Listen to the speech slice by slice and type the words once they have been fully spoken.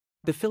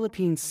The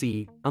Philippine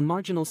Sea, a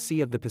marginal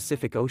sea of the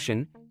Pacific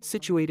Ocean,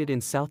 situated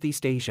in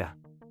Southeast Asia.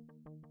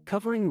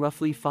 Covering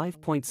roughly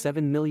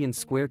 5.7 million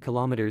square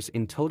kilometers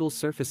in total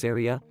surface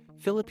area,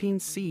 Philippine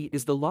Sea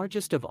is the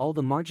largest of all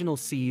the marginal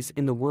seas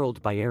in the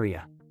world by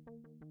area.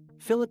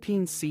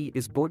 Philippine Sea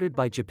is bordered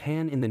by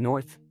Japan in the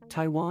north,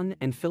 Taiwan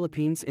and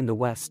Philippines in the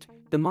west,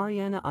 the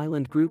Mariana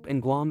Island Group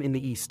and Guam in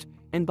the east,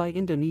 and by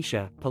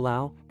Indonesia,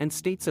 Palau, and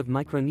states of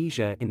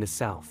Micronesia in the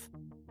south.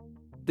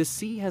 The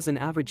sea has an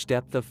average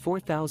depth of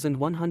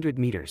 4,100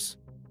 meters.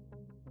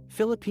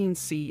 Philippine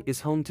Sea is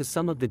home to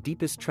some of the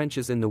deepest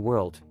trenches in the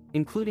world,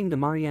 including the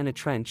Mariana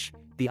Trench,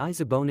 the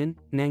Izu-bonin,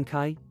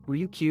 Nankai,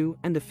 Ryukyu,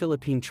 and the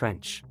Philippine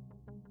Trench.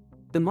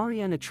 The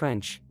Mariana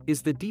Trench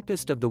is the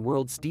deepest of the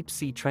world's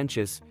deep-sea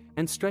trenches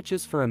and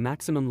stretches for a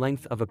maximum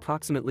length of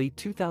approximately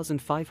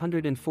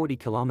 2,540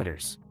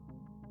 kilometers.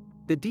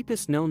 The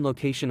deepest known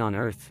location on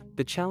Earth,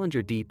 the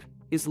Challenger Deep,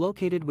 is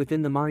located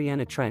within the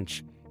Mariana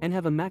Trench and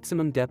have a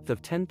maximum depth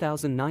of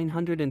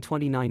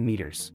 10,929 meters.